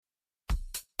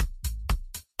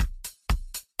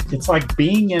It's like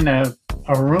being in a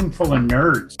room full of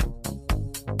nerds.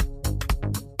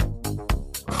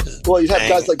 Well, you have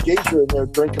guys like Gager in there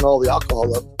drinking all the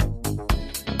alcohol up.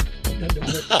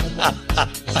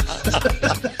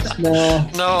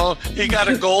 No, he got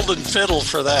a golden fiddle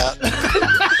for that.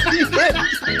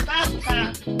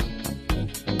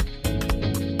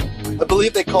 I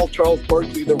believe they call Charles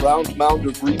Barkley the round mound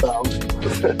of rebound.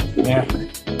 Yeah.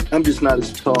 I'm just not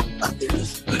as tall.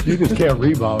 You just can't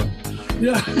rebound.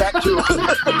 Yeah. Back to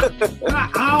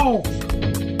Ow!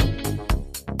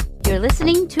 You're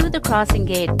listening to The Crossing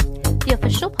Gate, the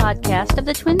official podcast of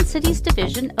the Twin Cities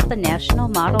Division of the National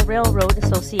Model Railroad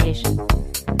Association.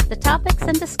 The topics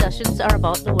and discussions are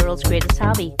about the world's greatest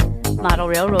hobby, model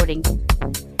railroading.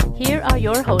 Here are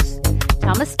your hosts,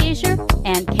 Thomas Gager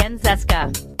and Ken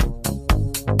Zeska.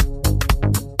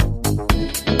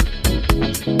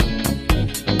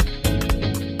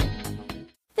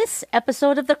 This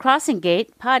episode of the Crossing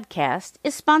Gate podcast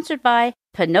is sponsored by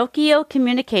Pinocchio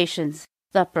Communications,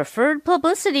 the preferred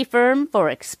publicity firm for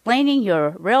explaining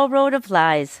your railroad of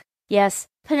lies. Yes,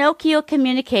 Pinocchio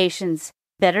Communications,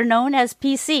 better known as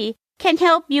PC, can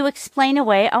help you explain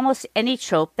away almost any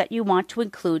trope that you want to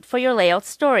include for your layout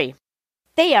story.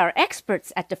 They are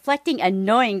experts at deflecting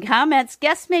annoying comments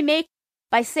guests may make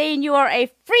by saying you are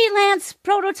a freelance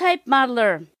prototype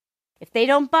modeler. If they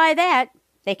don't buy that,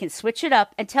 they can switch it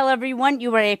up and tell everyone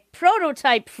you are a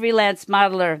prototype freelance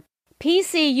modeler.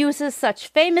 PC uses such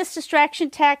famous distraction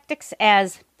tactics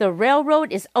as the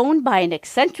railroad is owned by an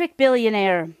eccentric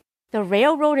billionaire. The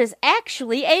railroad is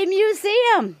actually a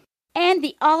museum. And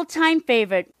the all-time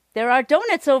favorite, there are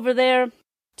donuts over there.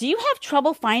 Do you have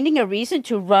trouble finding a reason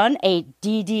to run a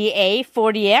DDA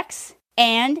 40X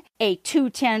and a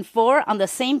 210-4 on the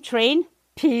same train?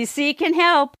 PC can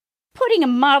help. Putting a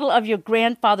model of your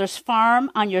grandfather's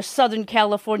farm on your Southern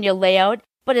California layout,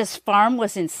 but his farm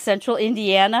was in Central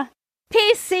Indiana?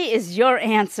 PC is your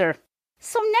answer.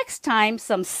 So next time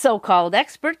some so-called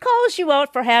expert calls you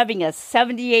out for having a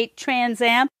 78 Trans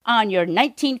Am on your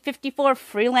 1954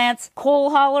 freelance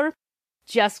coal hauler,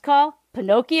 just call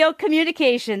Pinocchio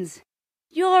Communications.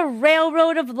 Your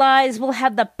railroad of lies will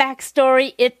have the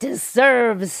backstory it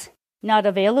deserves. Not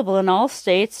available in all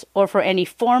states or for any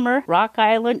former Rock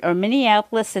Island or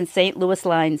Minneapolis and St. Louis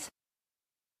lines.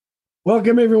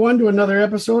 Welcome, everyone, to another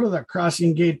episode of the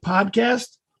Crossing Gate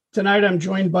podcast. Tonight, I'm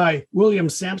joined by William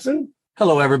Sampson.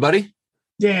 Hello, everybody.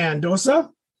 Dan Dosa.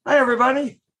 Hi,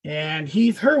 everybody. And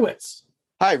Heath Hurwitz.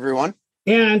 Hi, everyone.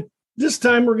 And this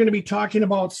time, we're going to be talking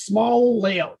about small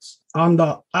layouts on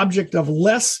the object of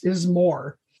less is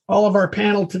more. All of our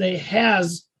panel today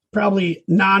has probably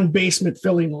non-basement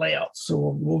filling layouts,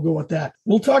 so we'll go with that.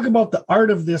 We'll talk about the art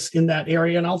of this in that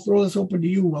area, and I'll throw this open to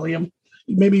you, William.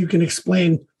 Maybe you can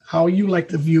explain how you like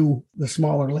to view the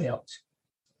smaller layouts.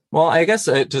 Well, I guess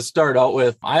to start out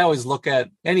with, I always look at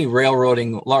any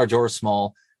railroading, large or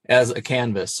small, as a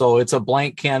canvas. So it's a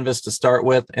blank canvas to start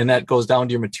with, and that goes down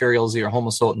to your materials, your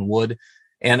homosote and wood.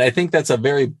 And I think that's a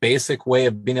very basic way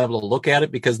of being able to look at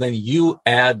it, because then you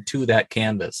add to that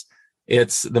canvas.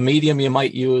 It's the medium you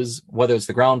might use, whether it's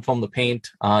the ground foam, the paint,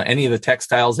 any of the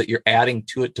textiles that you're adding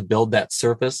to it to build that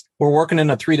surface. We're working in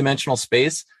a three-dimensional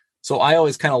space. So I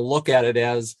always kind of look at it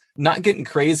as not getting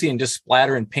crazy and just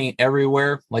splattering paint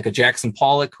everywhere, like a Jackson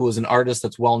Pollock, who is an artist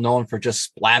that's well known for just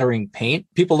splattering paint.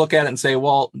 People look at it and say,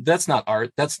 well, that's not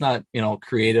art. That's not,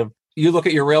 creative. You look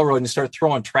at your railroad and you start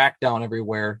throwing track down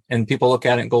everywhere, and people look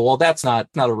at it and go, well, that's not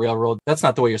a railroad. That's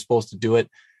not the way you're supposed to do it.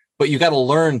 But you got to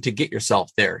learn to get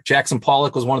yourself there. Jackson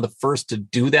Pollock was one of the first to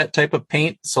do that type of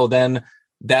paint. So then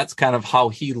that's kind of how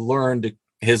he learned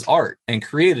his art and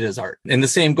created his art. And the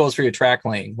same goes for your track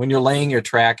laying. When you're laying your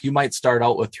track, you might start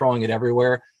out with throwing it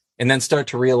everywhere and then start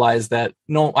to realize that,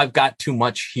 no, I've got too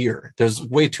much here. There's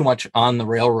way too much on the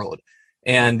railroad.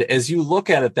 And as you look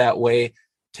at it that way,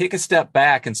 take a step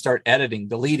back and start editing,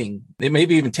 deleting.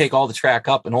 Maybe even take all the track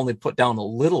up and only put down a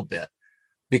little bit,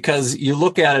 because you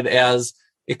look at it as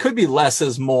it could be less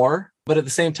is more. But at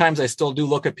the same time, I still do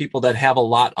look at people that have a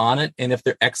lot on it. And if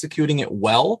they're executing it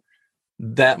well,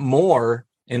 that more,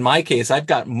 in my case, I've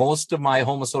got most of my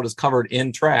homosotas covered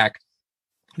in track.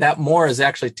 That more is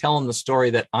actually telling the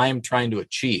story that I'm trying to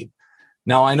achieve.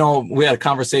 Now, I know we had a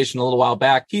conversation a little while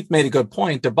back. Heath made a good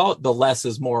point about the less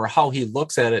is more, how he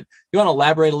looks at it. You want to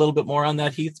elaborate a little bit more on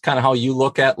that, Heath? Kind of how you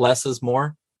look at less is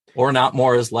more, or not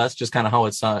more is less, just kind of how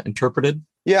it's interpreted?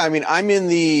 Yeah, I mean, I'm in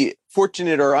the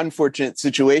fortunate or unfortunate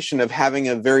situation of having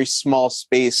a very small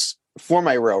space for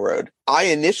my railroad. I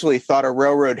initially thought a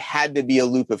railroad had to be a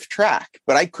loop of track,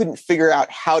 but I couldn't figure out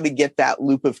how to get that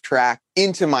loop of track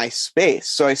into my space.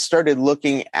 So I started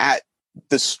looking at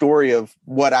the story of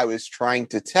what I was trying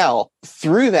to tell.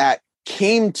 Through that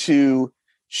came to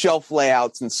shelf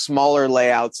layouts and smaller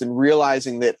layouts and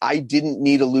realizing that I didn't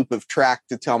need a loop of track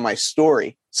to tell my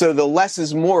story. So the less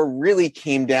is more really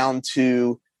came down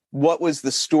to what was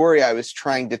the story I was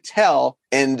trying to tell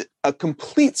and a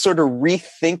complete sort of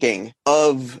rethinking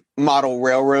of model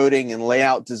railroading and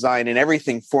layout design and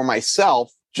everything for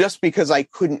myself, just because I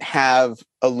couldn't have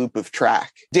a loop of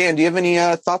track. Dan, do you have any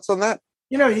thoughts on that?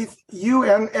 You know, Heath, you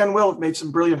and Will have made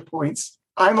some brilliant points.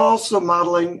 I'm also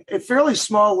modeling a fairly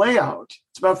small layout.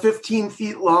 It's about 15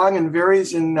 feet long and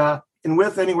varies in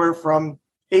width anywhere from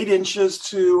 8 inches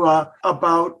to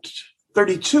about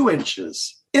 32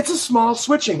 inches. It's a small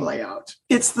switching layout.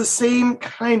 It's the same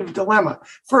kind of dilemma.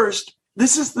 First,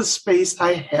 this is the space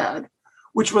I had,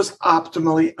 which was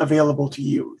optimally available to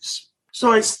use. So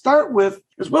I start with,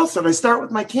 as Will said, I start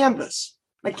with my canvas.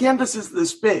 My canvas is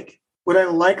this big. Would I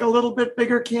like a little bit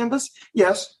bigger canvas?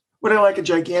 Yes. Would I like a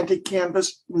gigantic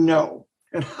canvas? No.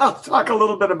 And I'll talk a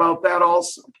little bit about that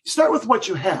also. Start with what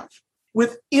you have.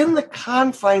 Within the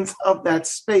confines of that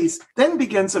space, then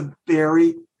begins a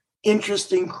very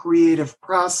interesting creative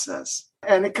process.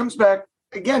 And it comes back,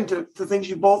 again, to things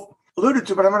you both alluded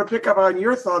to, but I'm going to pick up on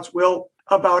your thoughts, Will,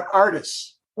 about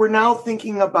artists. We're now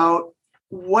thinking about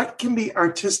what can be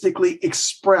artistically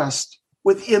expressed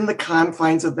within the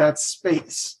confines of that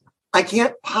space. I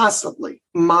can't possibly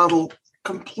model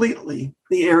completely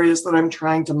the areas that I'm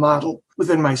trying to model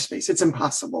within my space. It's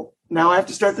impossible. Now I have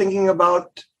to start thinking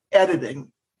about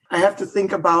editing. I have to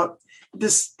think about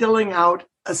distilling out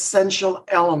essential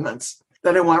elements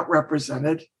that I want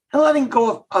represented and letting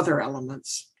go of other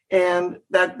elements. And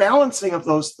that balancing of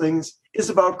those things is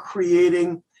about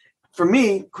creating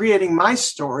my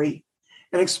story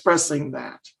and expressing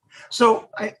that. So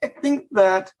I think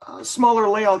that smaller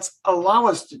layouts allow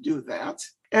us to do that.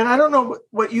 And I don't know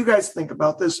what you guys think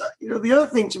about this. The other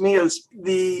thing to me is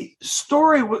the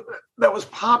story that was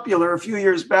popular a few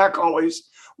years back always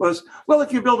was, well,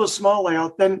 if you build a small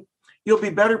layout, then you'll be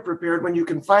better prepared when you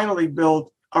can finally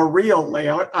build a real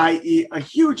layout, i.e. a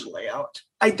huge layout.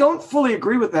 I don't fully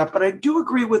agree with that, but I do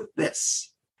agree with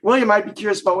this. William, I'd be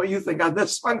curious about what you think on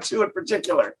this one too in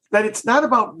particular, that it's not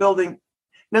about building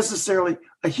necessarily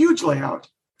a huge layout,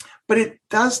 but it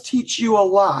does teach you a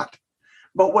lot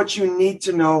about what you need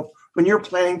to know when you're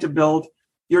planning to build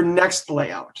your next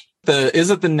layout. Is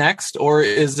it the next, or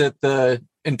is it the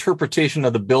interpretation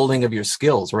of the building of your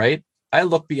skills, right? I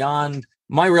look beyond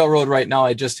my railroad right now.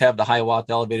 I just have the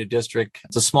Hiawatha Elevated District.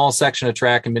 It's a small section of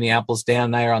track in Minneapolis. Dan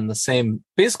and I are on the same,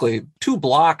 basically 2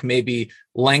 block maybe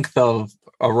length of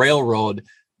a railroad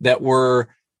that we're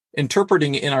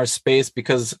interpreting in our space,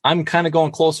 because I'm kind of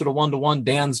going closer to 1-to-1.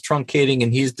 Dan's truncating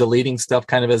and he's deleting stuff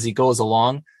kind of as he goes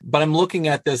along. But I'm looking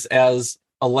at this as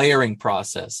a layering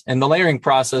process. And the layering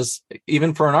process,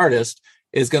 even for an artist,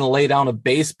 is going to lay down a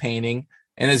base painting.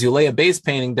 And as you lay a base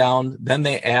painting down, then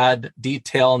they add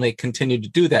detail and they continue to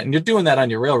do that. And you're doing that on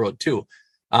your railroad too.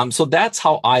 So that's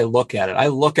how I look at it. I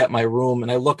look at my room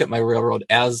and I look at my railroad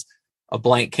as a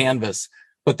blank canvas.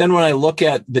 But then when I look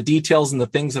at the details and the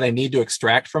things that I need to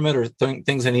extract from it, or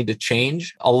things I need to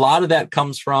change, a lot of that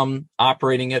comes from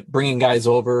operating it, bringing guys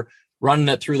over, running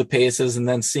it through the paces, and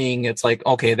then seeing it's like,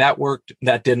 okay, that worked,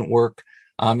 that didn't work.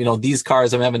 These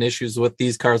cars I'm having issues with,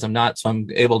 these cars I'm not, so I'm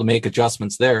able to make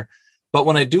adjustments there. But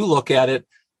when I do look at it,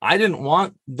 I didn't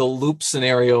want the loop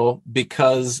scenario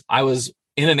because I was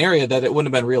in an area that it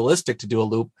wouldn't have been realistic to do a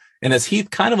loop. And as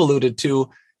Heath kind of alluded to,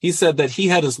 he said that he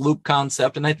had his loop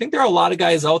concept. And I think there are a lot of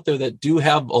guys out there that do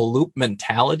have a loop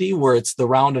mentality where it's the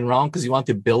round and round because you want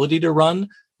the ability to run.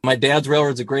 My dad's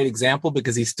railroad's a great example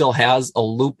because he still has a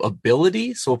loop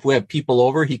ability. So if we have people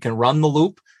over, he can run the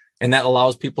loop, and that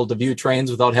allows people to view trains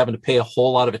without having to pay a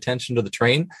whole lot of attention to the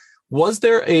train. Was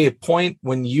there a point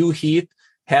when you, Heath,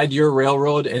 had your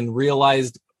railroad and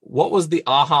realized what was the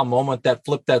aha moment that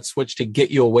flipped that switch to get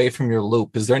you away from your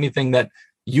loop? Is there anything that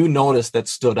you noticed that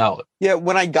stood out? Yeah,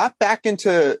 when I got back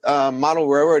into model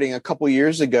railroading a couple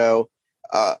years ago,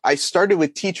 I started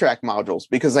with T-track modules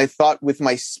because I thought with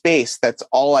my space, that's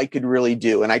all I could really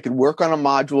do. And I could work on a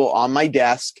module on my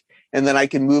desk, and then I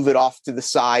could move it off to the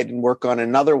side and work on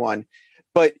another one.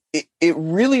 But it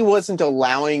really wasn't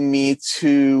allowing me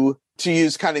to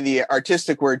use kind of the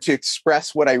artistic word to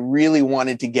express what I really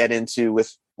wanted to get into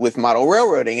with model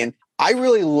railroading. And I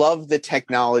really love the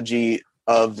technology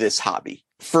of this hobby.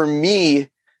 For me,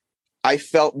 I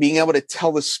felt being able to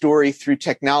tell the story through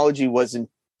technology was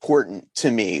important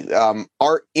to me.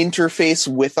 Our interface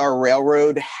with our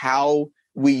railroad, how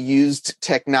we used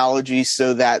technology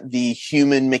so that the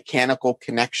human mechanical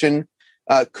connection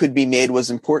could be made was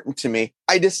important to me.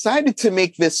 I decided to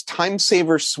make this time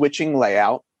saver switching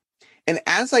layout. And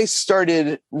as I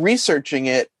started researching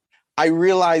it, I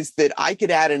realized that I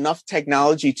could add enough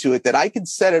technology to it that I could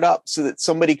set it up so that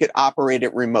somebody could operate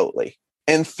it remotely.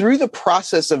 And through the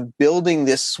process of building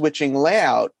this switching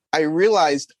layout, I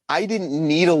realized I didn't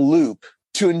need a loop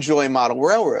to enjoy model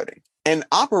railroading. And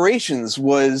operations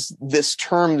was this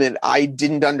term that I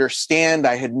didn't understand.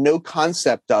 I had no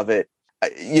concept of it.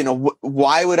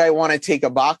 Why would I want to take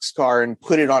a boxcar and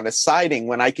put it on a siding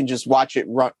when I can just watch it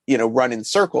run in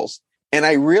circles? And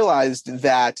I realized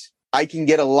that I can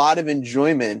get a lot of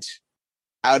enjoyment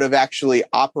out of actually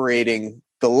operating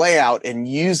the layout and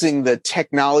using the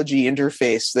technology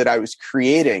interface that I was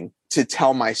creating to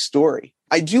tell my story.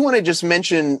 I do want to just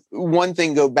mention one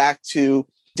thing, go back to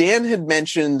Dan had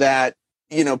mentioned that,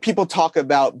 people talk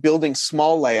about building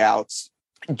small layouts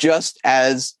just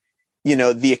as,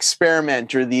 the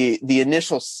experiment or the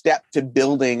initial step to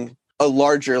building a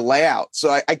larger layout. So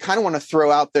I kind of want to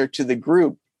throw out there to the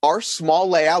group, are small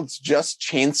layouts just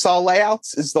chainsaw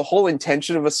layouts? Is the whole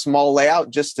intention of a small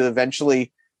layout just to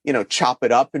eventually, chop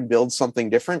it up and build something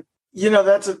different?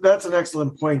 That's an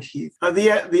excellent point, Heath.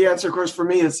 The answer, of course, for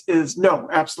me is no,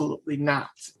 absolutely not.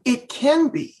 It can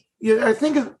be. I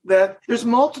think that there's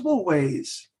multiple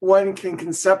ways one can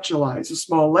conceptualize a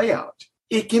small layout.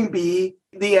 It can be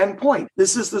the end point.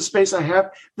 This is the space I have.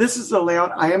 This is the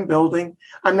layout I am building.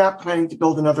 I'm not planning to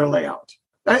build another layout.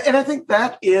 And I think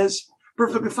that is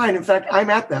perfectly fine. In fact,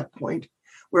 I'm at that point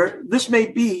where this may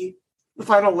be the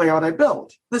final layout I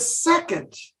build. The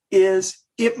second is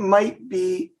it might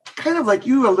be kind of like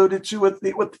you alluded to with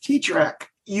the T-Track.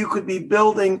 You could be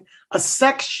building a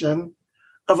section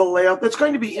of a layout that's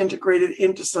going to be integrated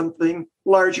into something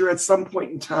larger at some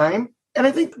point in time. And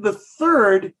I think the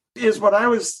third is what I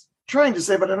was trying to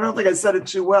say, but I don't think I said it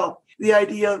too well. The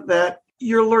idea that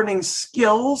you're learning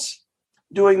skills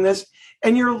doing this,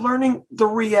 and you're learning the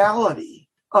reality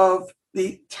of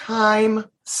the time,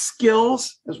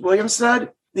 skills, as William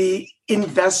said, the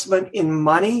investment in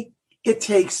money it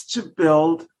takes to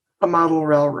build a model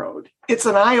railroad. It's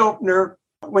an eye-opener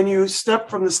when you step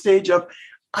from the stage of,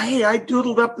 hey, I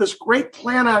doodled up this great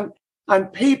plan on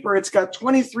paper. It's got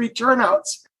 23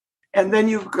 turnouts. And then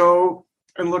you go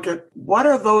and look at what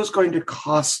are those going to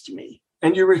cost me?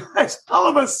 And you realize all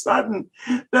of a sudden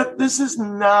that this is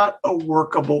not a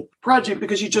workable project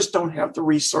because you just don't have the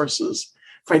resources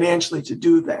financially to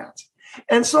do that.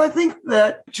 And so I think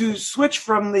that to switch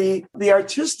from the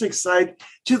artistic side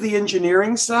to the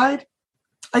engineering side,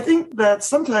 I think that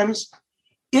sometimes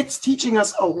it's teaching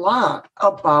us a lot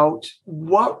about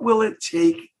what will it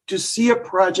take to see a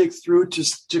project through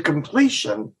to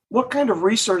completion. What kind of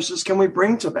resources can we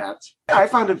bring to that? I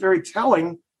found it very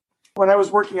telling when I was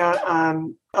working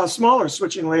on a smaller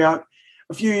switching layout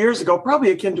a few years ago,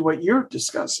 probably akin to what you're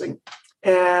discussing.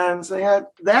 And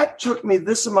that took me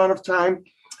this amount of time.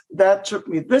 That took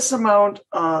me this amount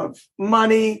of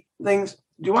money, things.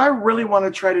 Do I really want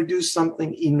to try to do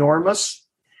something enormous?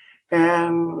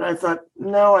 And I thought,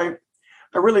 no, I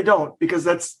really don't, because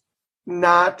that's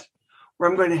not where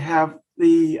I'm going to have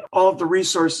all of the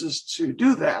resources to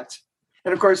do that.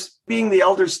 And of course, being the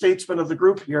elder statesman of the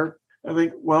group here, I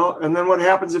think, well, and then what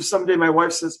happens if someday my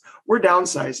wife says, we're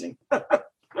downsizing?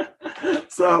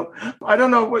 So I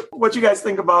don't know what you guys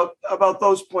think about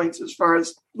those points as far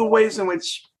as the ways in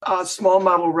which a small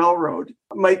model railroad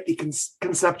might be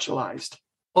conceptualized.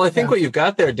 Well, I think what you've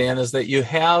got there, Dan, is that you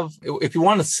have, if you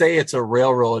want to say it's a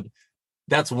railroad,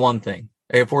 that's one thing.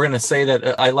 If we're going to say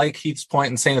that, I like Heath's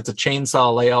point in saying it's a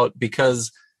chainsaw layout,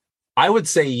 because I would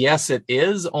say, yes, it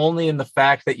is, only in the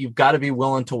fact that you've got to be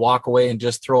willing to walk away and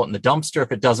just throw it in the dumpster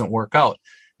if it doesn't work out.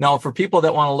 Now, for people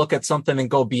that want to look at something and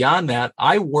go beyond that,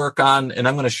 I work on, and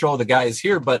I'm going to show the guys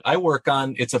here, but I work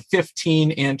on, it's a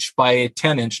 15-inch by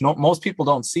 10-inch. No, most people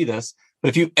don't see this, but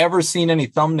if you've ever seen any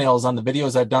thumbnails on the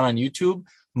videos I've done on YouTube,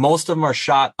 most of them are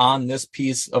shot on this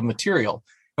piece of material.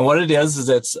 And what it is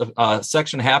it's a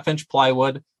section 1/2-inch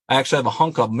plywood. I actually have a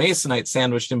hunk of masonite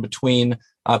sandwiched in between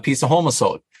a piece of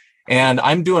Homosote. And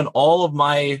I'm doing all of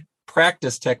my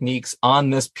practice techniques on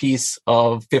this piece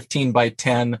of 15 by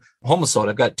 10 Homosote.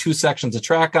 I've got 2 sections of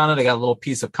track on it. I got a little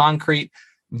piece of concrete.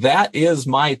 That is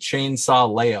my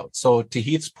chainsaw layout. So to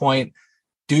Heath's point,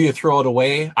 do you throw it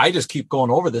away? I just keep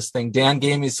going over this thing. Dan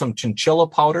gave me some chinchilla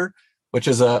powder, which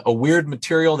is a weird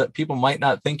material that people might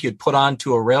not think you'd put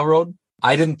onto a railroad.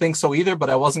 I didn't think so either, but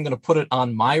I wasn't going to put it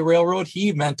on my railroad.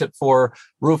 He meant it for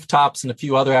rooftops and a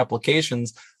few other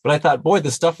applications. But I thought, boy,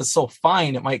 this stuff is so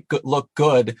fine, it might look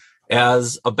good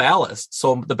as a ballast.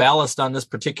 So the ballast on this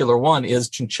particular one is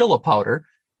chinchilla powder.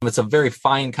 It's a very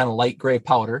fine kind of light gray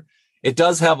powder. It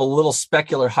does have a little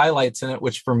specular highlights in it,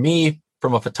 which for me,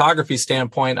 from a photography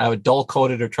standpoint, I would dull coat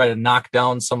it or try to knock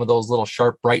down some of those little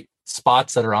sharp, bright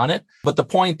spots that are on it. But the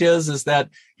point is that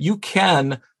you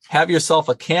can have yourself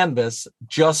a canvas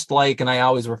just like, and I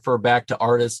always refer back to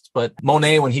artists, but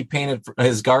Monet, when he painted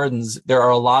his gardens, there are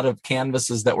a lot of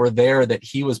canvases that were there that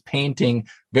he was painting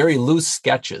very loose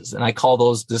sketches. And I call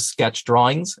those just sketch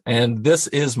drawings. And this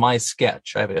is my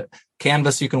sketch. I have a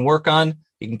canvas you can work on,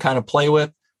 you can kind of play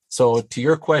with. So to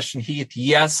your question, Heath,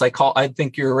 yes, I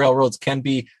think your railroads can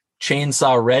be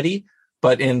chainsaw ready,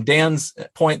 but in Dan's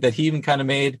point that he even kind of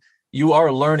made, you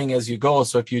are learning as you go.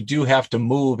 So if you do have to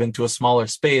move into a smaller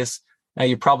space, now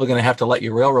you're probably going to have to let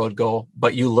your railroad go,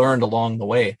 but you learned along the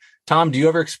way. Tom, do you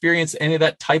ever experience any of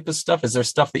that type of stuff? Is there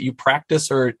stuff that you practice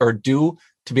or do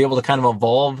to be able to kind of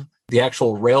evolve the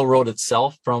actual railroad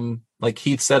itself from, like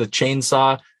Heath said, a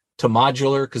chainsaw to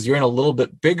modular? Because you're in a little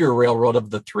bit bigger railroad of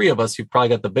the three of us. You've probably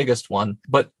got the biggest one,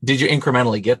 but did you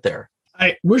incrementally get there?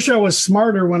 I wish I was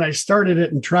smarter when I started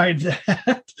it and tried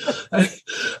that. I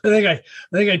think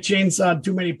I chainsawed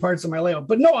too many parts of my layout.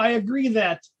 But no, I agree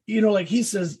that, like he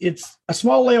says, it's a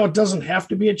small layout doesn't have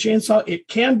to be a chainsaw. It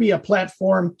can be a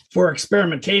platform for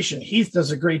experimentation. Heath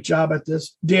does a great job at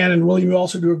this. Dan and William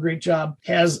also do a great job.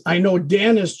 I know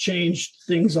Dan has changed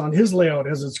things on his layout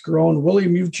as it's grown.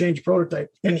 William, you've changed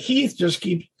prototype. And Heath just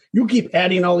keep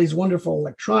adding all these wonderful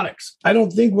electronics. I don't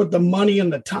think with the money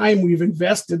and the time we've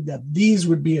invested that these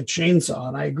would be a chainsaw.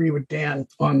 And I agree with Dan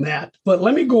on that. But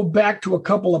let me go back to a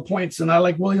couple of points. And I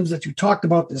like, Williams, that you talked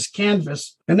about this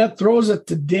canvas. And that throws it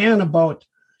to Dan about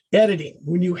editing.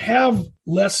 When you have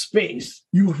less space,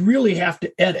 you really have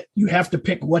to edit. You have to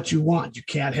pick what you want. You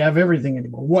can't have everything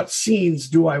anymore. What scenes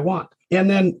do I want? And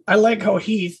then I like how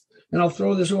Heath, and I'll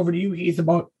throw this over to you, Heath,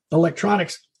 about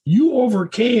electronics. You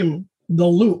overcame the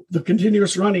loop, the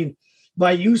continuous running,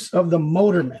 by use of the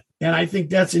Motorman. And I think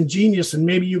that's ingenious. And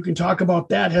maybe you can talk about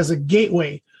that as a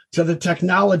gateway to the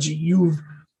technology you've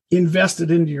invested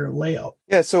into your layout.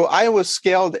 Yeah, so Iowa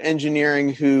Scaled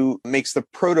Engineering, who makes the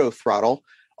Proto Throttle,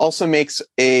 also makes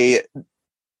a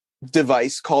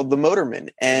device called the Motorman.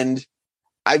 And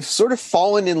I've sort of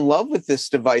fallen in love with this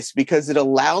device because it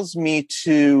allows me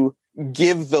to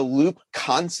give the loop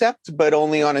concept, but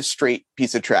only on a straight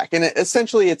piece of track. And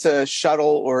essentially it's a shuttle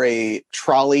or a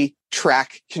trolley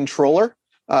track controller,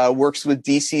 works with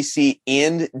DCC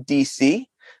and DC.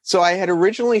 So I had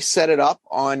originally set it up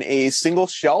on a single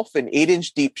shelf, an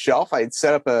 8-inch deep shelf. I had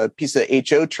set up a piece of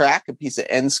HO track, a piece of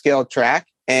N-scale track,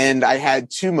 and I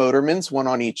had two Motormans, one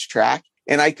on each track.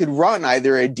 And I could run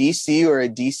either a DC or a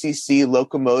DCC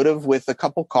locomotive with a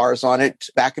couple cars on it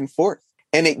back and forth.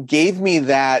 And it gave me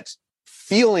that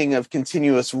feeling of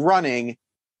continuous running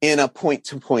in a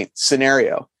point-to-point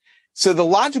scenario. So the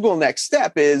logical next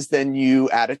step is then you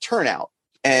add a turnout.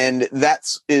 And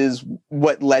is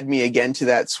what led me again to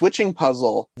that switching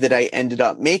puzzle that I ended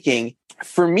up making.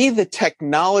 For me, the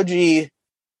technology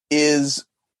is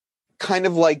kind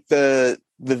of like the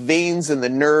veins and the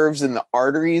nerves and the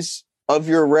arteries of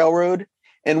your railroad.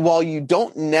 And while you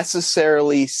don't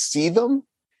necessarily see them,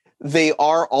 they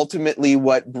are ultimately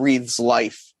what breathes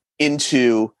life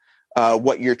into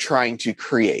what you're trying to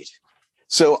create.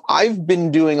 So I've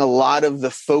been doing a lot of the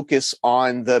focus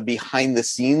on the behind the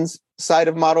scenes side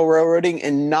of model railroading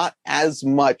and not as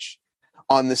much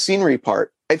on the scenery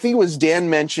part. I think it was Dan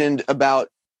mentioned about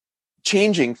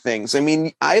changing things. I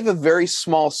mean, I have a very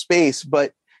small space,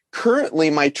 but currently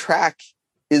my track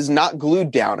is not glued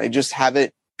down. I just have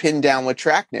it pinned down with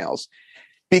track nails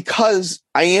because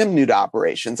I am new to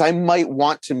operations. I might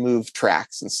want to move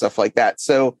tracks and stuff like that.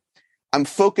 So I'm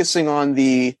focusing on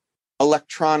the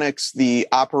electronics, the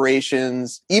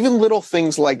operations, even little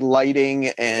things like lighting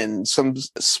and some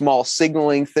small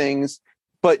signaling things,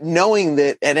 but knowing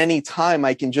that at any time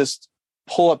I can just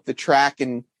pull up the track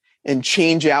and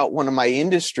change out one of my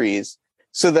industries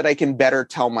so that I can better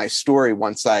tell my story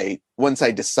once I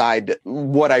decide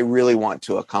what I really want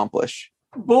to accomplish.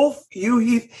 Both you,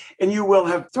 Heath, and you, Will,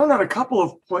 have thrown out a couple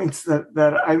of points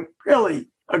that I really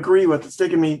agree with. It's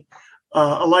taken me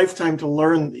a lifetime to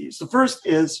learn these. The first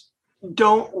is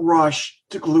don't rush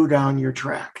to glue down your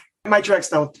track. My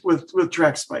track's now with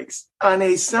track spikes. On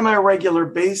a semi-regular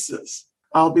basis,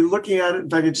 I'll be looking at it. In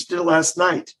fact, I just did it last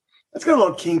night. That's got a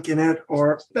little kink in it,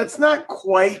 or that's not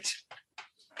quite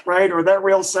right, or that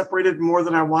rail separated more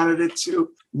than I wanted it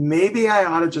to. Maybe I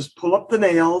ought to just pull up the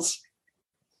nails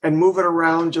and move it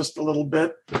around just a little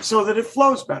bit so that it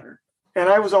flows better. And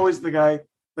I was always the guy,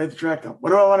 lay the track up. What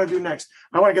do I want to do next?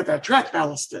 I want to get that track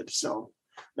ballasted. So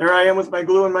there I am with my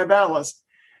glue and my ballast.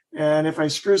 And if I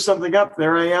screw something up,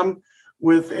 there I am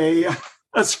with a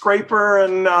scraper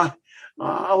and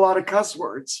a lot of cuss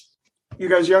words. You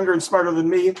guys younger and smarter than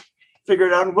me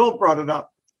figured out, and Will brought it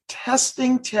up.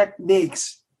 Testing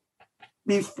techniques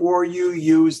before you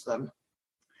use them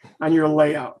on your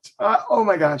layout. Oh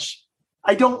my gosh.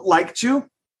 I don't like to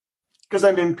because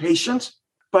I'm impatient,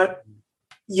 but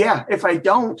yeah, if I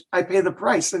don't, I pay the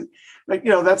price. And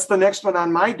that's the next one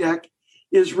on my deck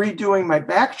is redoing my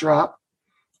backdrop.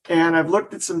 And I've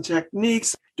looked at some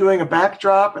techniques doing a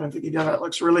backdrop, and I'm thinking, yeah, that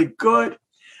looks really good.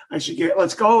 I should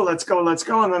let's go.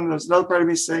 And then there's another part of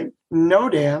me saying, no,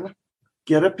 Dan,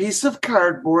 get a piece of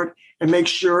cardboard and make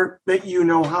sure that you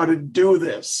know how to do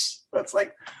this. That's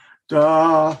like,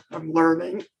 duh, I'm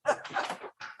learning.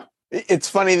 It's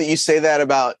funny that you say that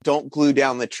about don't glue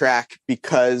down the track,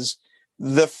 because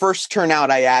the first turnout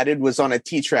I added was on a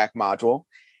T-Track module,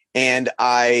 and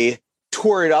I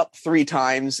tore it up 3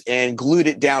 times and glued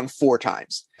it down 4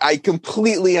 times. I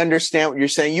completely understand what you're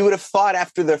saying. You would have thought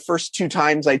after the first 2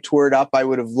 times I tore it up, I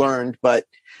would have learned, but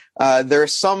there are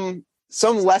some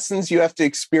lessons you have to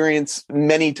experience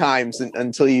many times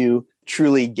until you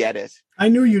truly get it. I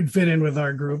knew you'd fit in with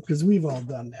our group because we've all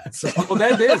done that. So well,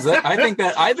 that is. I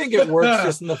think it works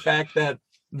just in the fact that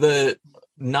the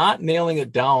not nailing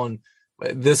it down.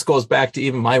 This goes back to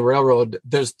even my railroad.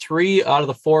 There's 3 out of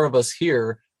the 4 of us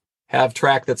here have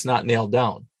track that's not nailed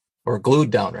down, or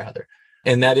glued down rather.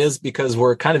 And that is because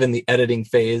we're kind of in the editing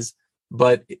phase.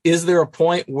 But is there a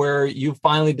point where you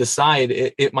finally decide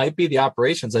it might be the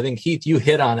operations? I think, Heath, you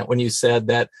hit on it when you said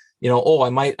that,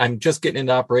 I'm just getting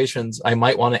into operations. I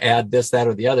might want to add this, that,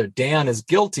 or the other. Dan is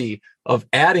guilty of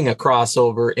adding a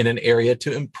crossover in an area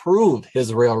to improve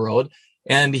his railroad.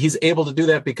 And he's able to do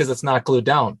that because it's not glued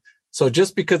down. So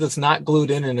just because it's not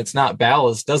glued in and it's not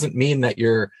ballast doesn't mean that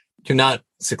you're not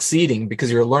succeeding,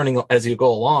 because you're learning as you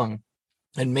go along.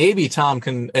 And maybe Tom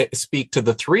can speak to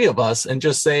the 3 of us and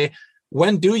just say,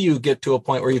 when do you get to a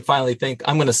point where you finally think,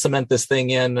 I'm going to cement this thing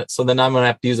in, so then I'm going to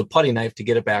have to use a putty knife to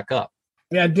get it back up?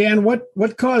 Yeah, Dan,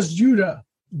 what caused you to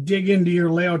dig into your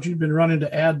layout you've been running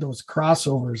to add those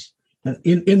crossovers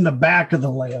in the back of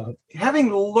the layout?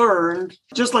 Having learned,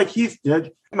 just like Heath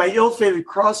did, my ill-fated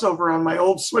crossover on my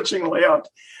old switching layout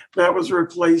that was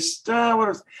replaced.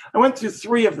 I went through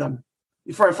 3 of them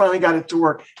before I finally got it to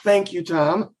work. Thank you,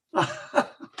 Tom,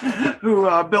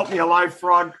 who built me a live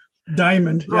frog.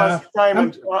 Diamond. Yeah.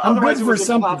 Diamond. I'm Otherwise, good it for was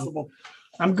something. impossible.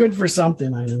 I'm good for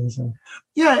something, I know. So.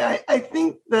 Yeah, I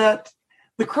think that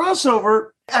the crossover,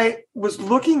 I was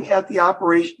looking at the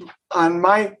operation on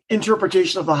my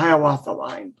interpretation of the Hiawatha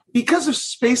line. Because of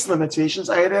space limitations,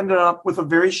 I had ended up with a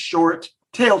very short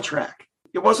tail track.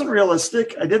 It wasn't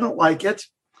realistic. I didn't like it.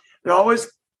 It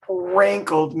always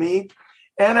rankled me.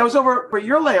 And I was over for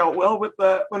your layout, Will,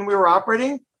 when we were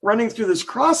operating, running through this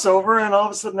crossover, and all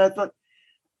of a sudden I thought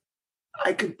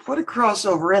I could put a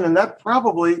crossover in, and that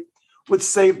probably would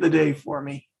save the day for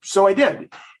me. So I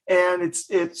did. And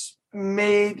it's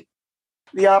made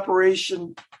the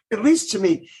operation, at least to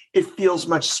me, it feels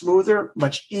much smoother,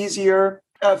 much easier,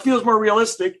 feels more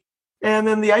realistic. And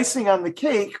then the icing on the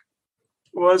cake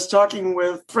was talking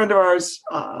with a friend of ours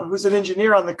who's an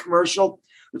engineer on the commercial,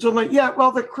 who told me, yeah,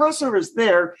 well, the crossover is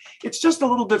there. It's just a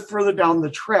little bit further down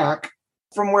the track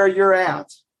from where you're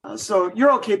at. So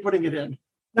you're okay putting it in.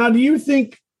 Now, do you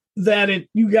think that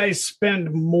you guys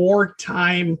spend more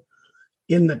time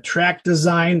in the track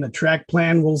design, the track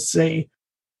plan will say,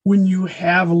 when you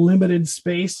have limited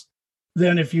space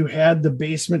than if you had the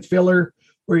basement filler,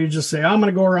 where you just say, I'm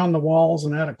going to go around the walls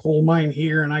and add a coal mine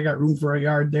here, and I got room for a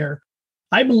yard there?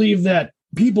 I believe that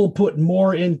people put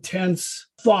more intense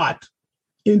thought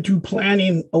into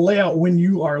planning a layout when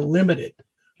you are limited.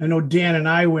 I know Dan and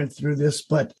I went through this,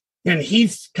 and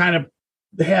Heath kind of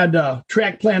had a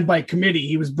track planned by committee.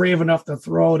 He was brave enough to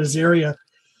throw out his area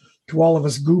to all of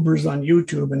us goobers on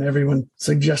YouTube, and everyone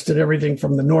suggested everything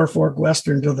from the Norfolk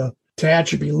Western to the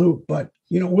Tehachapi Loop. But,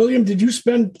 William, did you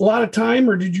spend a lot of time,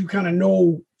 or did you kind of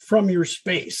know from your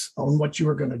space on what you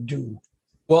were going to do?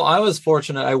 Well, I was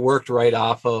fortunate. I worked right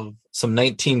off of some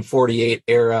 1948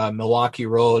 era Milwaukee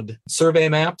Road survey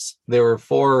maps. They were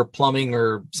for plumbing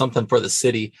or something for the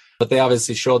city, but they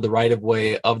obviously showed the right of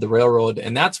way of the railroad.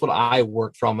 And that's what I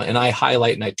worked from. And I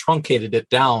highlight and I truncated it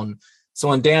down. So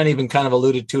when Dan even kind of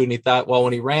alluded to it, and he thought, well,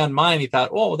 when he ran mine, he thought,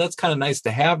 oh, that's kind of nice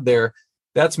to have there.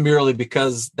 That's merely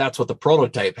because that's what the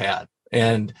prototype had.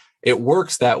 And it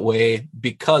works that way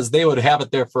because they would have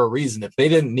it there for a reason. If they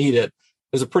didn't need it,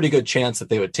 there's a pretty good chance that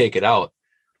they would take it out.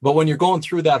 But when you're going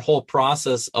through that whole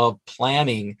process of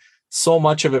planning, so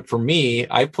much of it for me,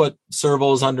 I put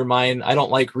servos under mine. I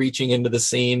don't like reaching into the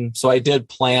seam. So I did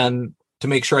plan to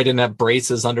make sure I didn't have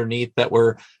braces underneath that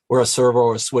where a servo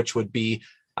or a switch would be.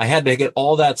 I had to get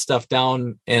all that stuff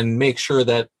down and make sure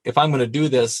that if I'm going to do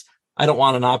this, I don't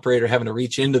want an operator having to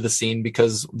reach into the scene,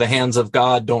 because the hands of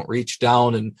God don't reach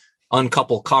down and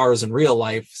uncouple cars in real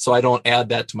life. So I don't add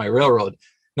that to my railroad.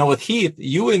 Now with Heath,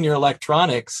 you and your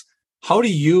electronics, how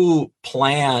do you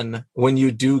plan when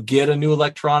you do get a new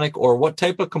electronic, or what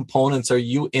type of components are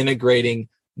you integrating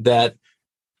that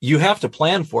you have to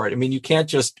plan for it? I mean, you can't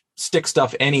just stick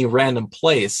stuff any random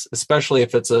place, especially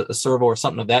if it's a servo or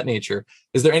something of that nature.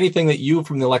 Is there anything that you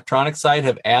from the electronic side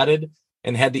have added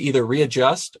and had to either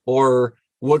readjust or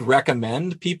would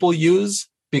recommend people use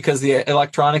because the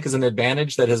electronic is an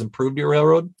advantage that has improved your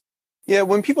railroad? Yeah,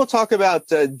 when people talk about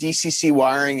DCC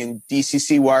wiring and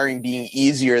DCC wiring being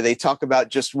easier, they talk about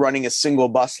just running a single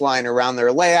bus line around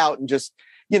their layout and just,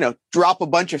 drop a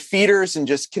bunch of feeders and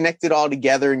just connect it all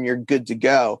together and you're good to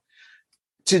go.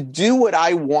 To do what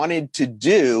I wanted to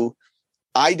do,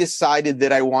 I decided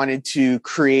that I wanted to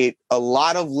create a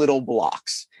lot of little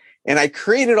blocks. And I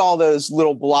created all those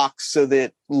little blocks so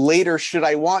that later, should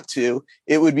I want to,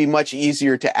 it would be much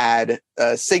easier to add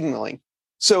signaling.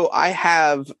 So I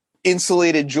have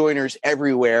insulated joiners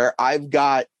everywhere. I've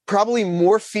got probably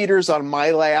more feeders on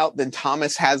my layout than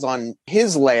Thomas has on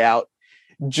his layout,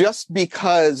 just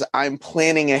because I'm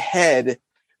planning ahead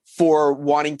for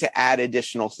wanting to add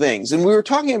additional things. And we were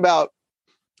talking about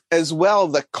as well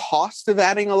the cost of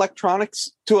adding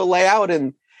electronics to a layout,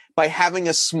 and by having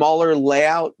a smaller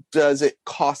layout, does it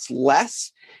cost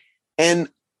less? And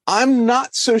I'm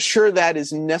not so sure that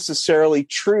is necessarily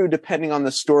true, depending on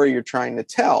the story you're trying to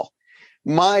tell.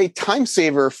 My time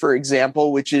saver, for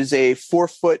example, which is a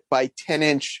 4-foot by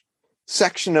 10-inch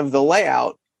section of the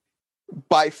layout,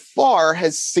 by far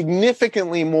has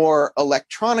significantly more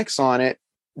electronics on it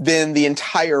than the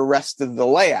entire rest of the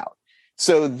layout.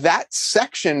 So that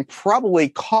section probably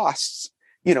costs,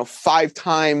 5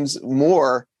 times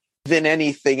more than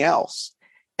anything else.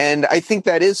 And I think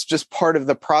that is just part of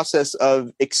the process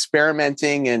of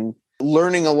experimenting and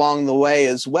learning along the way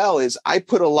as well. Is I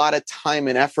put a lot of time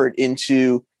and effort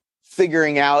into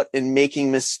figuring out and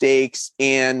making mistakes.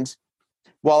 And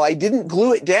while I didn't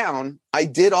glue it down, I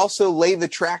did also lay the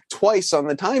track twice on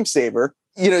the time saver.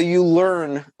 You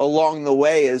learn along the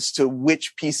way as to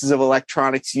which pieces of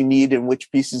electronics you need and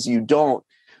which pieces you don't.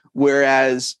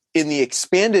 Whereas in the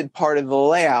expanded part of the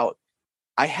layout,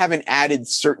 I haven't added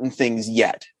certain things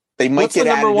yet. They might What's get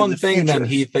the number added one in the thing future. then,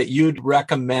 Heath, that you'd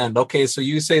recommend? Okay, so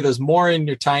you say there's more in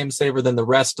your time saver than the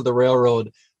rest of the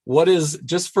railroad. What is,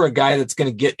 just for a guy that's going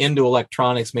to get into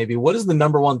electronics, maybe, what is the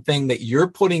number one thing that you're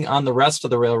putting on the rest of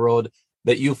the railroad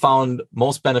that you found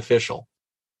most beneficial?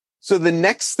 So the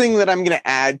next thing that I'm going to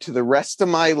add to the rest of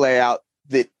my layout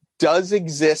that does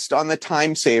exist on the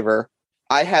time saver,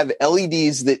 I have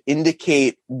LEDs that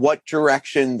indicate what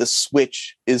direction the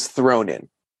switch is thrown in.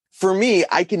 For me,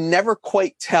 I can never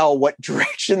quite tell what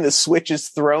direction the switch is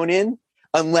thrown in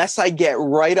unless I get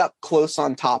right up close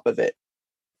on top of it.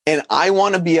 And I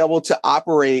want to be able to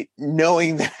operate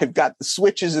knowing that I've got the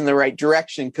switches in the right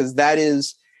direction, because that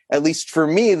is, at least for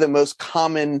me, the most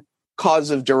common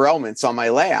cause of derailments on my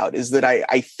layout, is that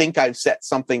I think I've set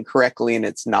something correctly and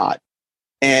it's not.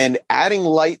 And adding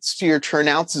lights to your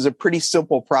turnouts is a pretty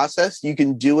simple process. You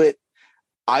can do it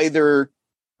either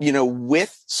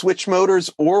with switch motors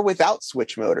or without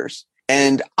switch motors.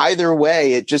 And either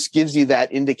way, it just gives you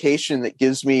that indication that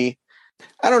gives me,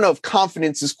 I don't know if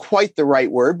confidence is quite the right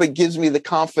word, but gives me the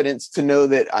confidence to know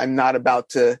that I'm not about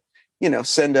to,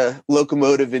 send a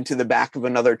locomotive into the back of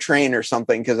another train or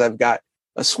something because I've got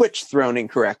a switch thrown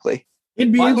incorrectly.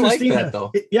 It'd be I interesting. like that,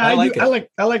 though. Yeah, I like it.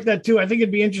 I like that too. I think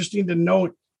it'd be interesting to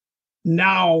note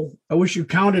now. I wish you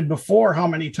counted before how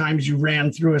many times you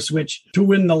ran through a switch to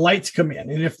when the lights come in,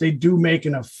 and if they do make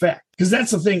an effect. Because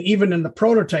that's the thing, even in the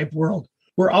prototype world,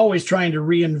 we're always trying to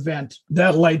reinvent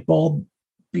that light bulb,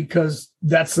 because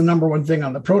that's the number one thing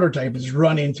on the prototype is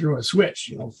running through a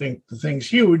switch. Think the thing's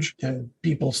huge and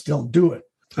people still do it.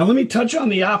 Now, let me touch on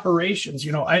the operations.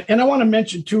 I want to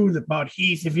mention too about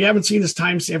Heath. If you haven't seen his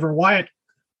time saver, Wyatt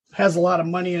has a lot of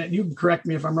money in it. You can correct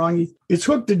me if I'm wrong. It's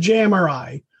hooked to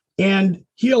JMRI, and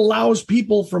he allows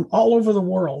people from all over the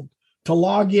world to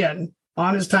log in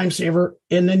on his time saver,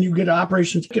 and then you get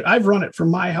operations. I've run it from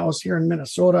my house here in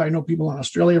Minnesota. I know people in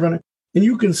Australia run it, and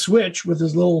you can switch with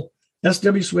his little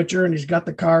SW switcher, and he's got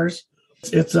the cars.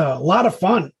 It's a lot of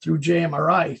fun through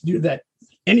JMRI that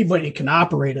anybody can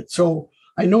operate it. So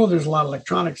I know there's a lot of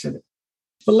electronics in it.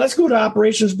 But let's go to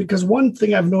operations, because one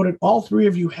thing I've noted, all three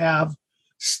of you have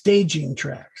staging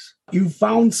tracks. You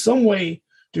found some way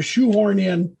to shoehorn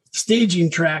in staging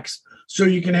tracks so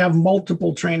you can have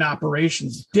multiple train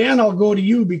operations. Dan, I'll go to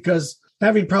you, because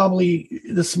having probably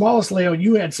the smallest layout,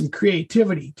 you had some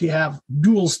creativity to have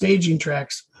dual staging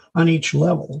tracks on each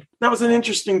level. That was an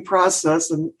interesting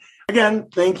process. And again,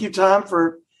 thank you, Tom,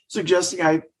 for suggesting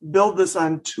I build this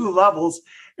on 2 levels,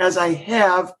 as I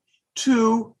have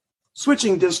 2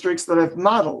 switching districts that I've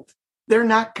modeled. They're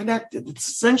not connected. It's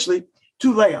essentially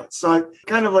 2 layouts. So I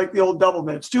kind of like the old double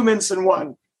minutes, 2 minutes in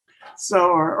one. So,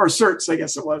 or certs, I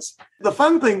guess it was. The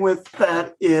fun thing with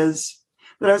that is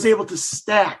that I was able to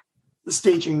stack the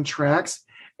staging tracks,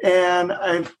 and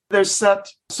they're set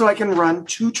so I can run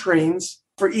 2 trains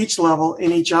for each level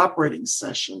in each operating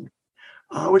session,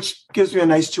 which gives me a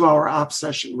nice 2-hour op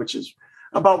session, which is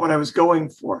about what I was going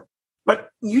for. But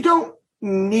you don't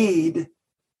need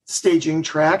staging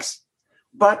tracks,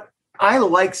 but I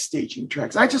like staging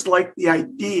tracks. I just like the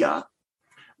idea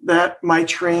that my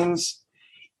trains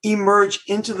emerge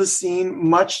into the scene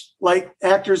much like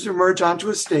actors emerge onto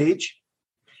a stage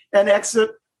and exit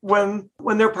when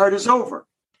their part is over.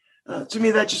 To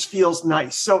me, that just feels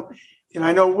nice. So, and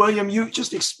I know, William, you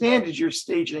just expanded your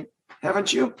staging,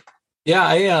 haven't you?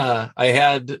 Yeah, I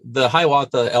had the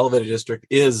Hiawatha Elevated District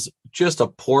is just a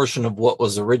portion of what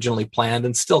was originally planned,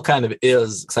 and still kind of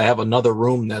is, because I have another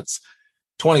room that's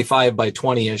 25 by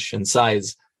 20-ish in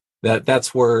size.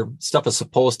 That's where stuff is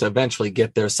supposed to eventually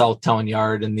get there, Southtown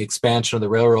Yard and the expansion of the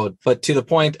railroad. But to the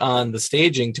point on the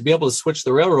staging, to be able to switch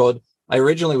the railroad, I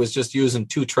originally was just using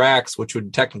 2 tracks, which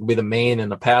would technically be the main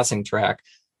and a passing track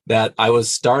that I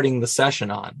was starting the session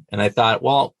on. And I thought,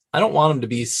 well, I don't want them to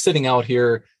be sitting out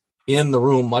here in the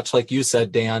room, much like you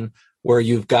said, Dan, where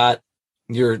you've got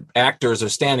your actors are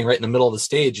standing right in the middle of the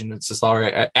stage and it's just all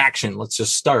right, action, let's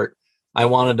just start. I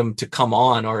wanted them to come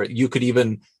on, or you could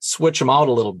even switch them out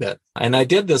a little bit. And I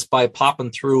did this by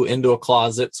popping through into a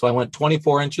closet. So I went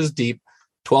 24 inches deep,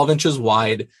 12 inches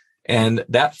wide, and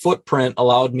that footprint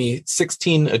allowed me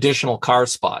 16 additional car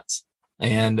spots.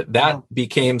 And that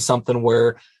became something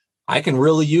where I can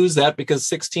really use that, because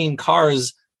 16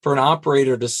 cars for an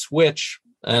operator to switch,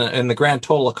 and the grand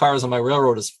total of cars on my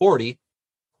railroad is 40.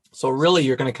 So really,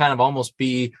 you're going to kind of almost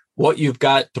be what you've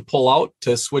got to pull out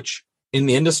to switch in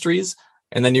the industries.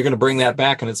 And then you're going to bring that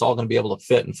back, and it's all going to be able to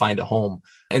fit and find a home.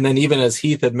 And then even as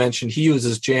Heath had mentioned, he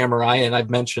uses JMRI, and I've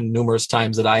mentioned numerous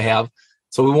times that I have.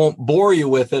 So we won't bore you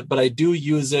with it, but I do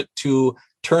use it to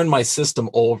turn my system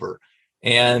over.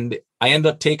 And I end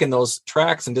up taking those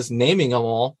tracks and just naming them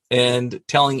all and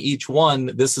telling each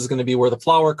one, this is going to be where the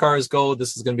flower cars go.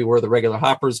 This is going to be where the regular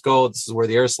hoppers go. This is where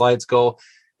the air slides go.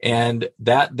 And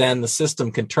that then the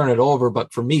system can turn it over.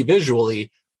 But for me,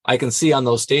 visually, I can see on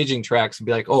those staging tracks and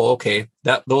be like, oh, okay,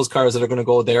 those cars that are going to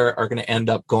go there are going to end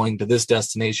up going to this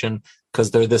destination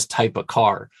because they're this type of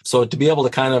car. So to be able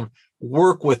to kind of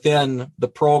work within the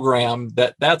program,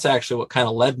 that's actually what kind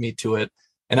of led me to it.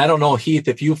 And I don't know, Heath,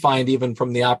 if you find even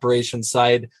from the operations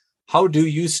side, how do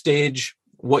you stage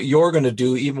what you're going to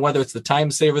do, even whether it's the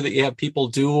time saver that you have people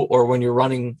do or when you're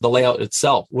running the layout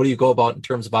itself? What do you go about in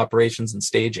terms of operations and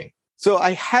staging? So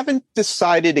I haven't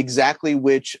decided exactly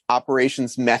which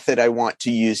operations method I want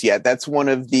to use yet. That's one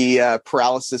of the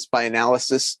paralysis by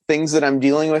analysis things that I'm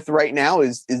dealing with right now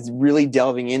is really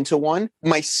delving into one.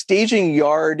 My staging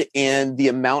yard and the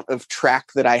amount of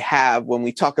track that I have when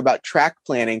we talk about track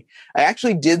planning, I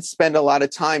actually did spend a lot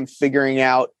of time figuring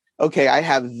out, okay, I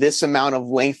have this amount of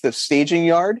length of staging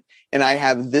yard and I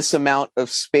have this amount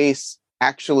of space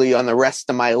actually on the rest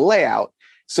of my layout.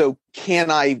 So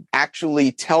can I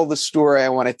actually tell the story I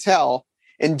want to tell?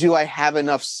 And do I have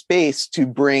enough space to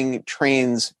bring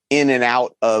trains in and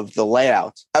out of the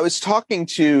layout? I was talking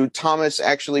to Thomas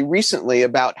actually recently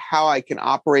about how I can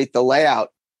operate the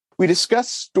layout. We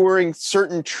discussed storing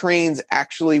certain trains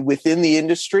actually within the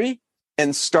industry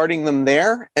and starting them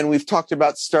there. And we've talked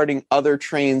about starting other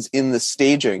trains in the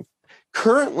staging.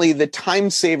 Currently, the time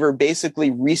saver basically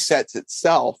resets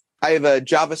itself. I have a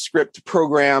JavaScript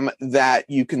program that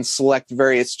you can select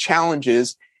various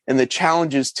challenges, and the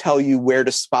challenges tell you where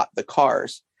to spot the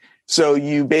cars. So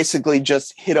you basically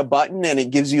just hit a button and it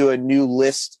gives you a new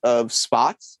list of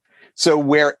spots. So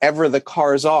wherever the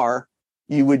cars are,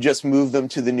 you would just move them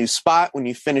to the new spot. When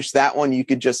you finish that one, you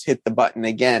could just hit the button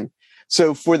again.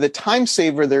 So for the time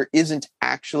saver, there isn't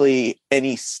actually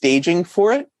any staging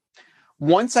for it.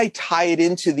 Once I tie it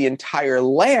into the entire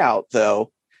layout,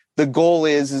 though, the goal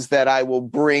is that I will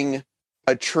bring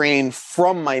a train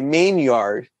from my main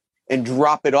yard and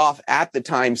drop it off at the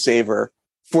time saver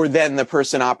for then the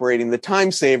person operating the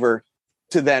time saver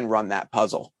to then run that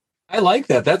puzzle. I like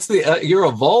that. That's you're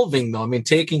evolving though. I mean,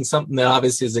 taking something that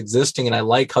obviously is existing, and I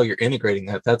like how you're integrating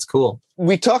that. That's cool.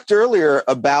 We talked earlier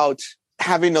about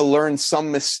having to learn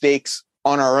some mistakes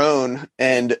on our own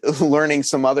and learning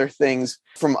some other things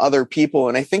from other people.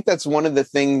 And I think that's one of the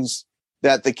things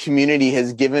that the community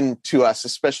has given to us,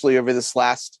 especially over this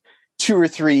last 2 or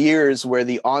 3 years where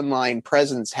the online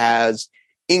presence has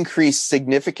increased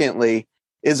significantly,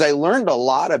 is I learned a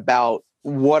lot about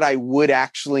what I would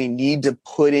actually need to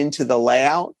put into the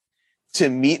layout to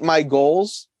meet my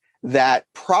goals that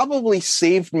probably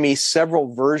saved me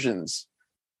several versions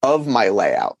of my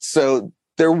layout. So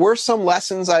there were some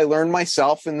lessons I learned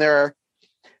myself, and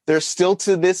there's still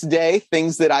to this day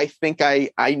things that I think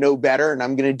I know better and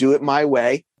I'm going to do it my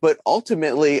way. But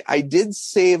ultimately, I did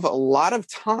save a lot of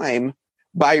time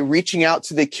by reaching out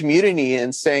to the community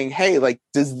and saying, hey, like,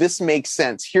 does this make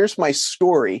sense? Here's my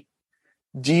story.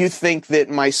 Do you think that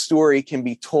my story can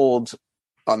be told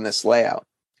on this layout?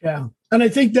 Yeah. And I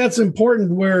think that's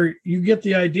important where you get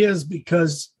the ideas,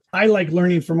 because I like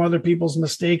learning from other people's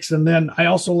mistakes. And then I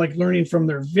also like learning from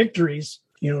their victories.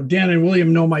 You know, Dan and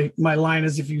William know my line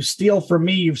is, if you steal from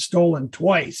me, you've stolen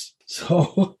twice.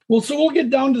 So we'll get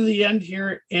down to the end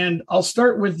here, and I'll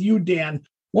start with you, Dan.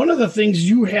 One of the things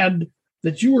you had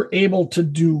that you were able to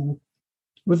do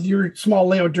with your small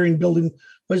layout during building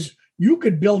was you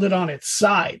could build it on its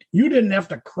side. You didn't have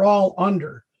to crawl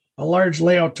under a large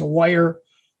layout to wire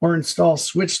or install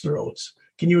switch throws.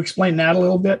 Can you explain that a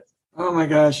little bit? Oh my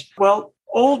gosh. Well,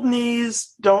 old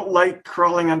knees don't like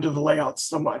crawling under the layout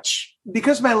so much.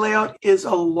 Because my layout is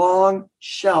a long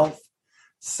shelf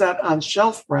set on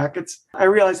shelf brackets, I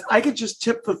realized I could just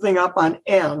tip the thing up on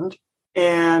end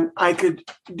and I could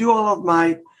do all of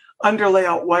my under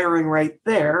layout wiring right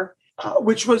there,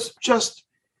 which was just,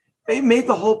 it made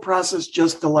the whole process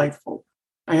just delightful.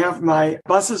 I have my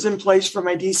buses in place for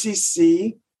my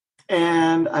DCC,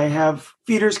 and I have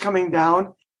feeders coming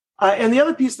down. And the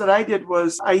other piece that I did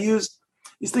was I used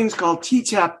these things called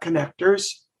T-tap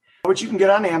connectors, which you can get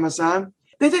on Amazon.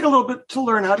 They take a little bit to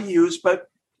learn how to use, but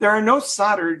there are no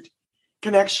soldered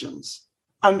connections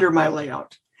under my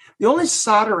layout. The only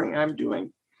soldering I'm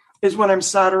doing is when I'm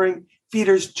soldering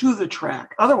feeders to the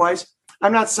track. Otherwise,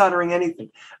 I'm not soldering anything.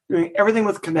 I'm doing everything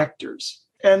with connectors.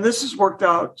 And this has worked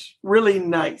out really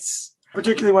nice,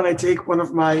 particularly when I take one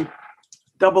of my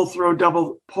double throw,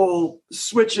 double pole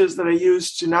switches that I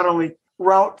use to not only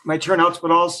route my turnouts,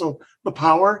 but also the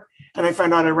power. And I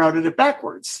find out I routed it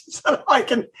backwards. So I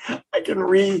can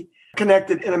reconnect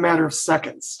it in a matter of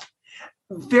seconds.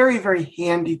 Very, very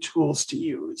handy tools to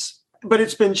use. But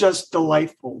it's been just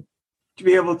delightful to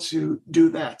be able to do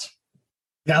that.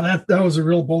 Yeah, that was a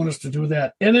real bonus to do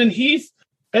that. And then Heath,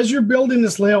 as you're building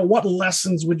this layout, what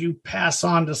lessons would you pass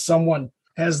on to someone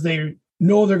as they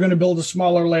know they're going to build a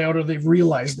smaller layout, or they've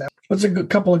realized that? What's a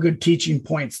couple of good teaching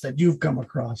points that you've come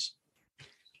across?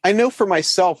 I know for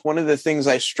myself, one of the things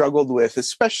I struggled with,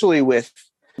 especially with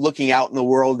looking out in the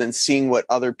world and seeing what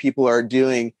other people are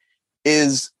doing,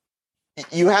 is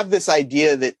you have this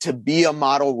idea that to be a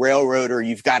model railroader,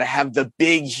 you've got to have the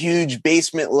big, huge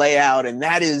basement layout. And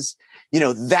that is,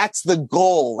 that's the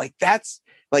goal. Like, that's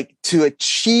like to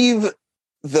achieve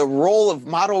the role of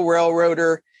model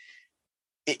railroader,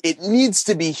 it needs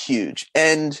to be huge.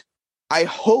 And I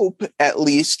hope, at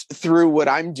least through what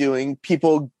I'm doing,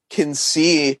 people can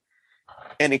see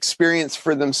and experience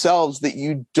for themselves that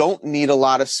you don't need a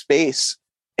lot of space,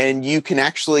 and you can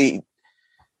actually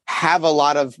have a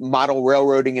lot of model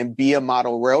railroading and be a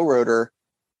model railroader,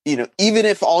 even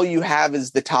if all you have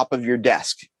is the top of your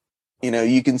desk,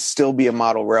 you can still be a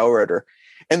model railroader.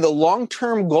 And the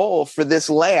long-term goal for this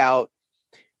layout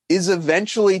is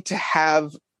eventually to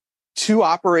have 2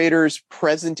 operators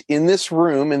present in this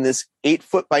room, in this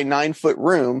 8-foot by 9-foot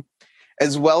room,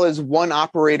 as well as 1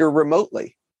 operator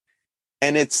remotely.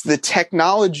 And it's the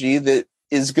technology that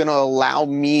is going to allow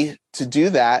me to do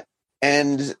that.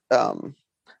 And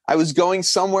I was going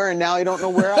somewhere, and now I don't know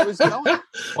where I was going.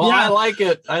 Well, yeah. I like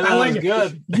it. I think it's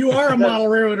good. You are a model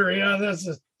railroader. Yeah, that's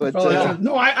it.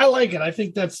 No, I like it. I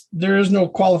think there is no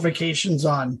qualifications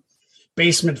on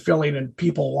basement filling and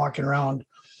people walking around.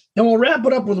 And we'll wrap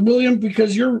it up with William,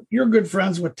 because you're good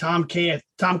friends with Tom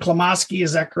Klomoski.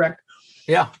 Is that correct?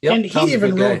 Yeah. Yep. And he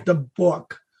even wrote the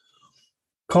book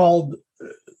called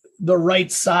The Right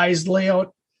Sized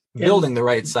Layout. Building the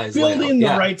Right Sized Layout. Building the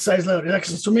Right Sized Layout.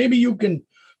 Excellent. So maybe you can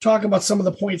talk about some of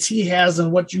the points he has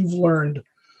and what you've learned.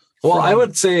 Well, I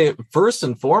would say first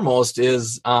and foremost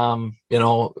is,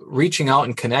 reaching out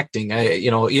and connecting.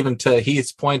 Even to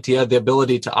Heath's point, he had the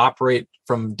ability to operate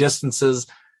from distances.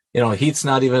 He's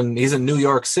in New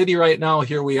York City right now.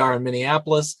 Here we are in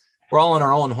Minneapolis. We're all in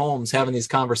our own homes having these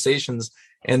conversations.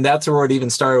 And that's where it even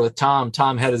started with Tom.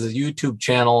 Tom had his YouTube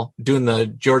channel doing the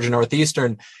Georgia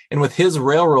Northeastern. And with his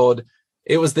railroad,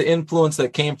 it was the influence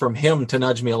that came from him to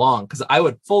nudge me along. Because I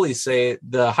would fully say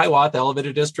the Hiawatha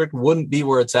Elevated District wouldn't be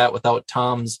where it's at without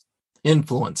Tom's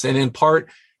influence. And in part,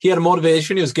 he had a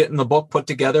motivation. He was getting the book put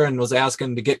together and was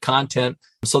asking to get content.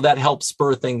 So that helped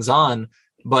spur things on.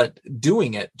 But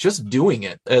just doing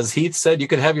it, as Heath said, you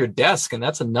could have your desk and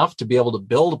that's enough to be able to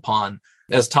build upon.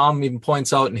 As Tom even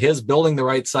points out in his building the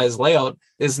right size layout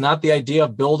is not the idea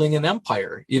of building an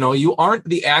empire. You aren't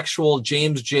the actual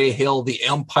James J. Hill, the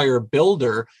empire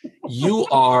builder. You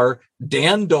are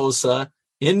Dan Dosa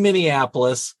in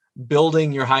Minneapolis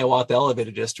building your Hiawatha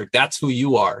Elevated District. That's who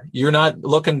you are. You're not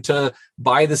looking to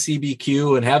buy the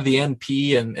CBQ and have the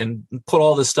NP and put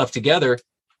all this stuff together,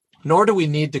 nor do we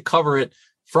need to cover it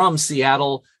from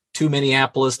Seattle to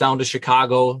Minneapolis, down to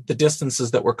Chicago, the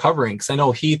distances that we're covering. Because I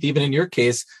know, Heath, even in your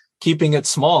case, keeping it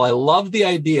small, I love the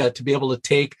idea to be able to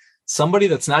take somebody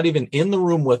that's not even in the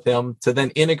room with him to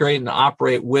then integrate and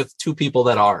operate with two people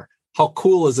that are. How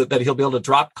cool is it that he'll be able to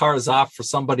drop cars off for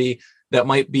somebody that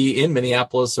might be in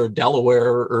Minneapolis or Delaware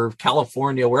or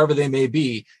California, wherever they may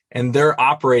be, and they're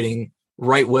operating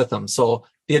right with them. So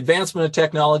the advancement of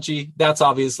technology, that's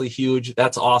obviously huge.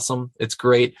 That's awesome. It's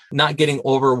great. Not getting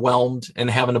overwhelmed and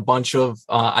having a bunch of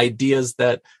ideas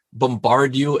that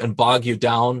bombard you and bog you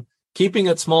down. Keeping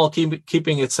it small,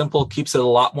 keeping it simple keeps it a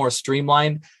lot more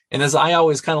streamlined. And as I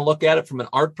always kind of look at it from an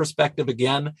art perspective,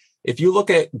 again, if you look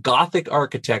at Gothic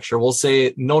architecture, we'll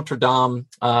say Notre Dame,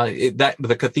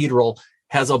 the cathedral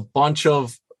has a bunch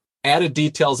of added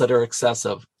details that are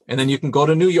excessive. And then you can go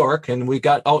to New York, and we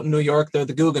got out in New York there,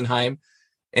 the Guggenheim,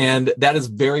 and that is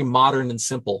very modern and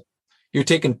simple. You're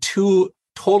taking two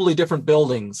totally different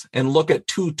buildings and look at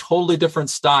two totally different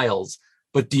styles.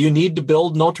 But do you need to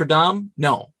build Notre Dame?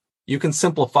 No. You can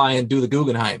simplify and do the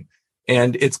Guggenheim,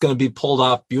 and it's going to be pulled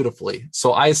off beautifully.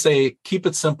 So I say keep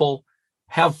it simple,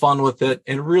 have fun with it.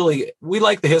 And really, we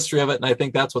like the history of it. And I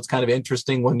think that's what's kind of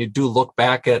interesting when you do look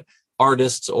back at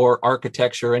artists or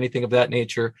architecture or anything of that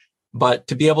nature. But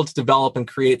to be able to develop and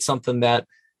create something that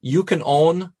you can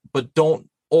own, but don't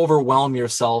overwhelm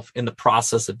yourself in the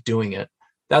process of doing it.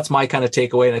 That's my kind of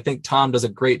takeaway. And I think Tom does a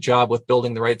great job with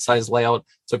building the right size layout.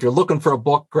 So if you're looking for a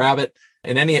book, grab it.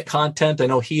 And any content, I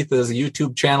know Heath has a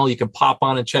YouTube channel. You can pop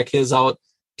on and check his out.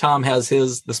 Tom has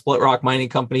his, the Split Rock Mining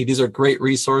Company. These are great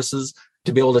resources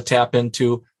to be able to tap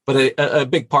into. But a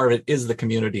big part of it is the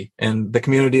community, and the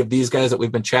community of these guys that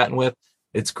we've been chatting with.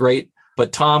 It's great.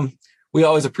 But Tom, we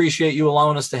always appreciate you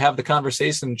allowing us to have the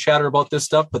conversation and chatter about this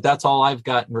stuff. But that's all I've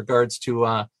got in regards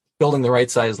to building the right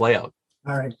size layout.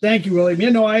 All right. Thank you,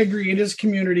 William. I agree. It is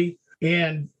community.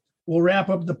 And we'll wrap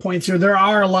up the points here. There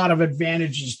are a lot of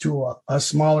advantages to a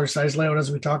smaller size layout,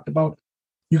 as we talked about.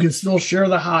 You can still share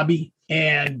the hobby,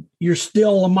 and you're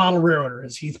still a model railroader,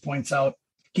 as Heath points out.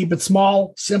 Keep it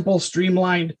small, simple,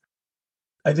 streamlined.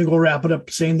 I think we'll wrap it up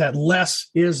saying that less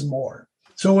is more.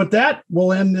 So with that,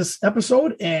 we'll end this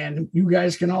episode, and you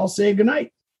guys can all say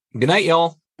goodnight. Good night,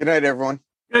 y'all. Good night, everyone.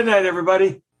 Good night,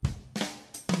 everybody.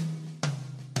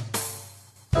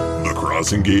 The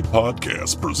Crossing Gate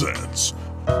Podcast presents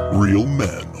Real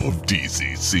Men of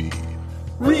DCC.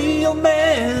 Real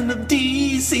Men of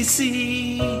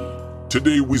DCC.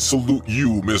 Today we salute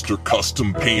you, Mr.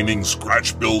 Custom Painting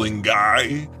Scratch Building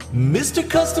Guy. Mr.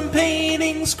 Custom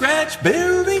Painting Scratch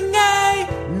Building Guy.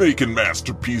 Making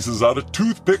masterpieces out of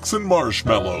toothpicks and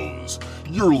marshmallows.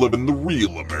 You're living the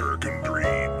real American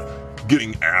dream.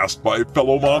 Getting asked by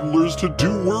fellow modelers to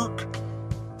do work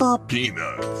for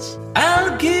peanuts.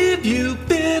 I'll give you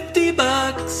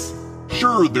 $50.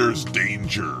 Sure, there's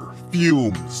danger,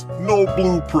 fumes, no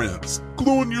blueprints,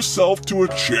 gluing yourself to a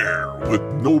chair with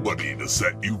nobody to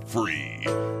set you free.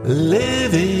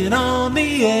 Living on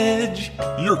the edge.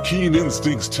 Your keen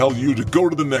instincts tell you to go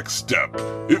to the next step.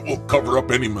 It will cover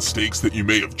up any mistakes that you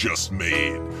may have just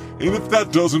made. And if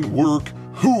that doesn't work,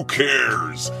 who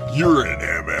cares? You're an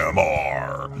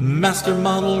MMR. Master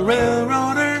Model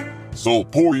Railroader. So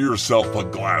pour yourself a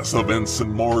glass of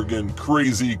Ensign Morgan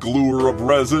Crazy Gluer of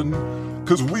Resin,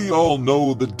 cause we all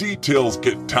know the details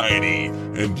get tiny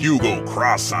and you go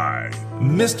cross-eyed.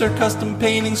 Mr. Custom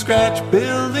Painting Scratch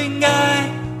Building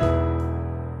Guy.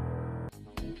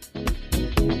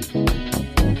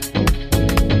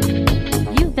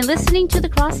 You've been listening to The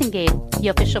Crossing Gate, the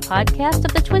official podcast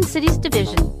of the Twin Cities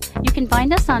Division. You can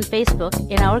find us on Facebook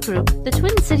in our group, the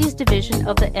Twin Cities Division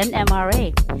of the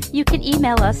NMRA. You can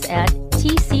email us at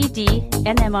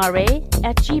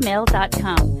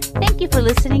tcdnmra@gmail.com. Thank you for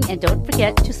listening, and don't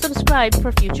forget to subscribe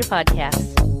for future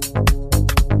podcasts.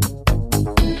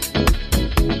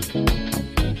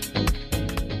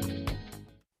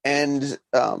 And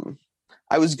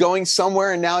I was going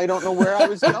somewhere and now I don't know where I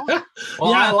was going.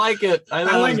 Well, Yeah. I like it. I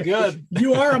like it's it. good.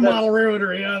 You are a model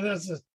railroader. Yeah, that's